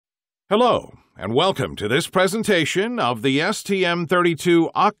Hello, and welcome to this presentation of the STM32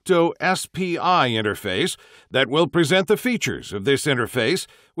 OctoSPI interface that will present the features of this interface,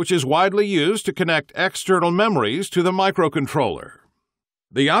 which is widely used to connect external memories to the microcontroller.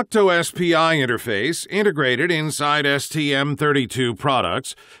 The OctoSPI interface, integrated inside STM32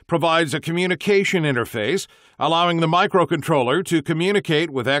 products, provides a communication interface allowing the microcontroller to communicate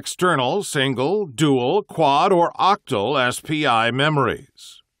with external, single, dual, quad, or octal SPI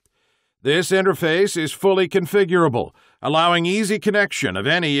memories. This interface is fully configurable, allowing easy connection of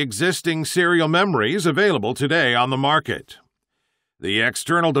any existing serial memories available today on the market. The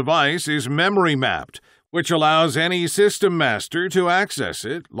external device is memory mapped, which allows any system master to access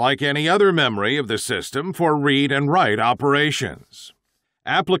it like any other memory of the system for read and write operations.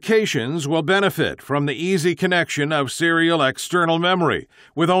 Applications will benefit from the easy connection of serial external memory,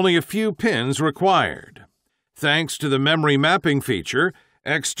 with only a few pins required. Thanks to the memory mapping feature,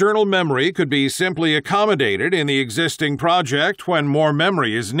 external memory could be simply accommodated in the existing project when more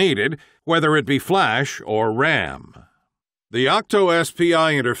memory is needed, whether it be flash or RAM. The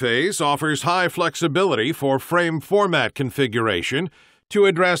OctoSPI interface offers high flexibility for frame format configuration to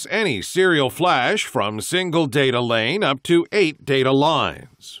address any serial flash from single data lane up to 8 data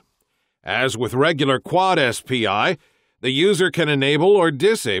lines. As with regular quad SPI, the user can enable or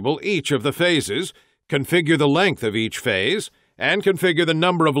disable each of the phases, configure the length of each phase, and configure the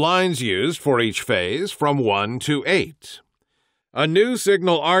number of lines used for each phase from 1 to 8. A new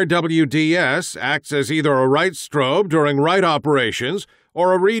signal RWDS acts as either a write strobe during write operations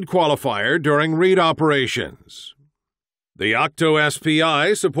or a read qualifier during read operations. The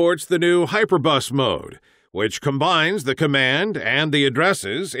OctoSPI supports the new Hyperbus mode, which combines the command and the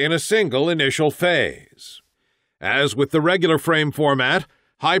addresses in a single initial phase. As with the regular frame format,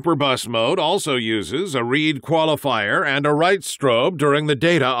 Hyperbus mode also uses a read qualifier and a write strobe during the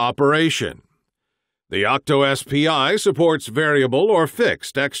data operation. The OctoSPI supports variable or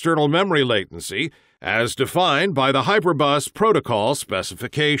fixed external memory latency as defined by the Hyperbus protocol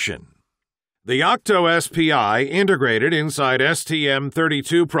specification. The OctoSPI integrated inside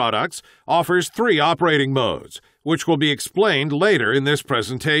STM32 products offers 3 operating modes, which will be explained later in this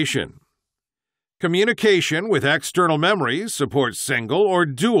presentation. Communication with external memories supports single or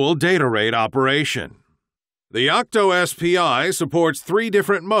dual data rate operation. The OctoSPI supports 3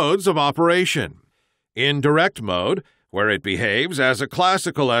 different modes of operation. Indirect mode, where it behaves as a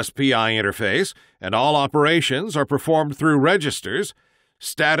classical SPI interface and all operations are performed through registers.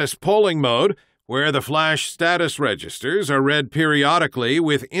 Status polling mode, where the flash status registers are read periodically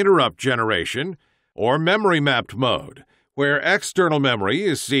with interrupt generation. Or memory mapped mode, where external memory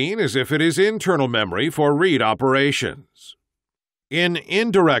is seen as if it is internal memory for read operations. In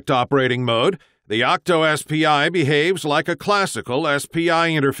indirect operating mode, the OctoSPI behaves like a classical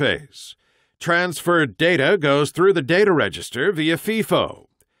SPI interface. Transferred data goes through the data register via FIFO.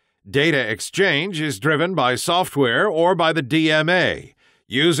 Data exchange is driven by software or by the DMA,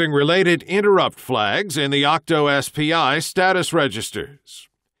 using related interrupt flags in the OctoSPI status registers.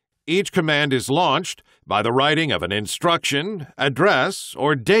 Each command is launched by the writing of an instruction, address,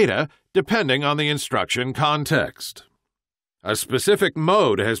 or data depending on the instruction context. A specific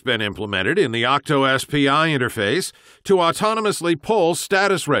mode has been implemented in the OctoSPI interface to autonomously pull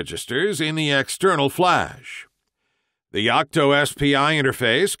status registers in the external flash. The OctoSPI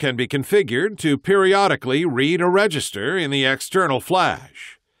interface can be configured to periodically read a register in the external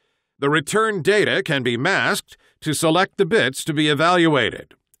flash. The returned data can be masked to select the bits to be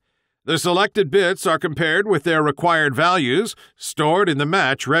evaluated. The selected bits are compared with their required values stored in the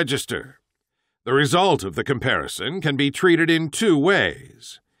match register. The result of the comparison can be treated in 2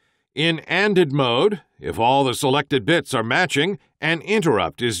 ways. In ANDed mode, if all the selected bits are matching, an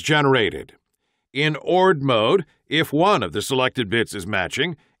interrupt is generated. In ORed mode, if one of the selected bits is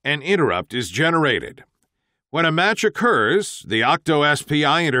matching, an interrupt is generated. When a match occurs, the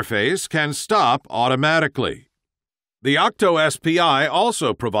OctoSPI interface can stop automatically. The OctoSPI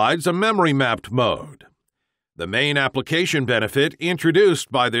also provides a memory-mapped mode. The main application benefit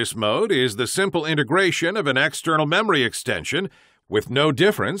introduced by this mode is the simple integration of an external memory extension with no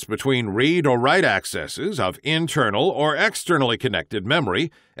difference between read or write accesses of internal or externally connected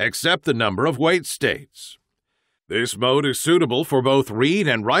memory except the number of wait states. This mode is suitable for both read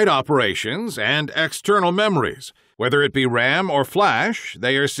and write operations and external memories. Whether it be RAM or flash,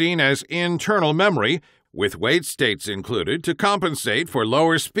 they are seen as internal memory with wait states included to compensate for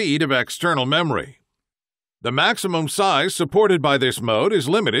lower speed of external memory. The maximum size supported by this mode is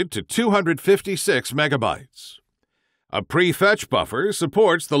limited to 256 megabytes. A prefetch buffer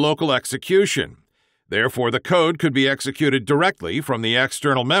supports the local execution. Therefore, the code could be executed directly from the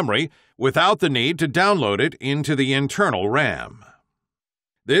external memory without the need to download it into the internal RAM.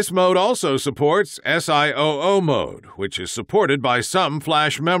 This mode also supports SIOO mode, which is supported by some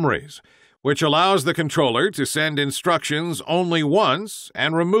flash memories, which allows the controller to send instructions only once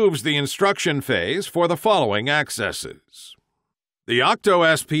and removes the instruction phase for the following accesses. The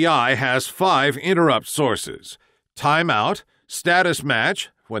OctoSPI has 5 interrupt sources: timeout, status match,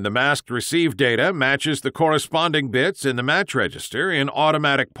 when the masked receive data matches the corresponding bits in the match register in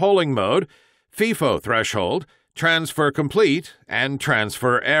automatic polling mode, FIFO threshold, transfer complete, and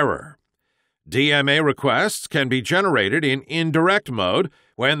transfer error. DMA requests can be generated in indirect mode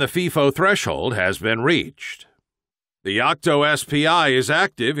when the FIFO threshold has been reached. The OctoSPI is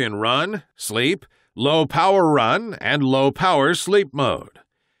active in run, sleep, low power run, and low power sleep mode.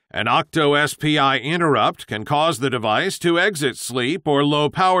 An OctoSPI interrupt can cause the device to exit sleep or low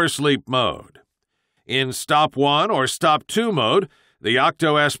power sleep mode. In stop 1 or stop 2 mode, the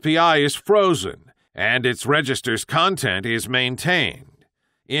OctoSPI is frozen and its register's content is maintained.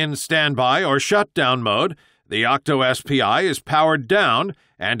 In standby or shutdown mode, the OctoSPI is powered down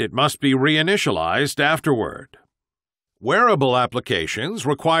and it must be reinitialized afterward. Wearable applications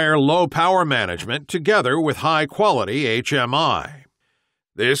require low power management together with high-quality HMI.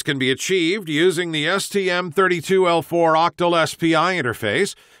 This can be achieved using the STM32L4 OctoSPI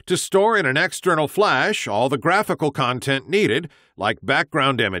interface to store in an external flash all the graphical content needed, like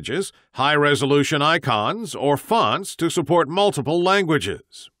background images, high-resolution icons, or fonts to support multiple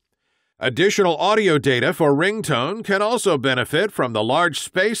languages. Additional audio data for ringtone can also benefit from the large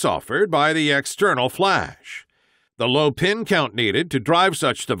space offered by the external flash. The low pin count needed to drive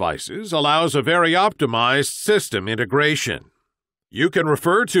such devices allows a very optimized system integration. You can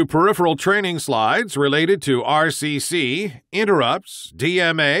refer to peripheral training slides related to RCC, interrupts,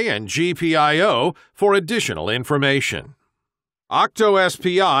 DMA, and GPIO for additional information.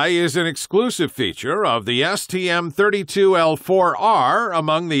 OctoSPI is an exclusive feature of the STM32L4R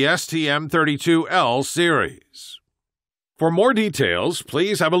among the STM32L series. For more details,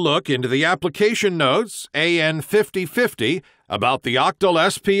 please have a look into the application notes AN5050 about the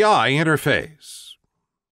OctoSPI interface.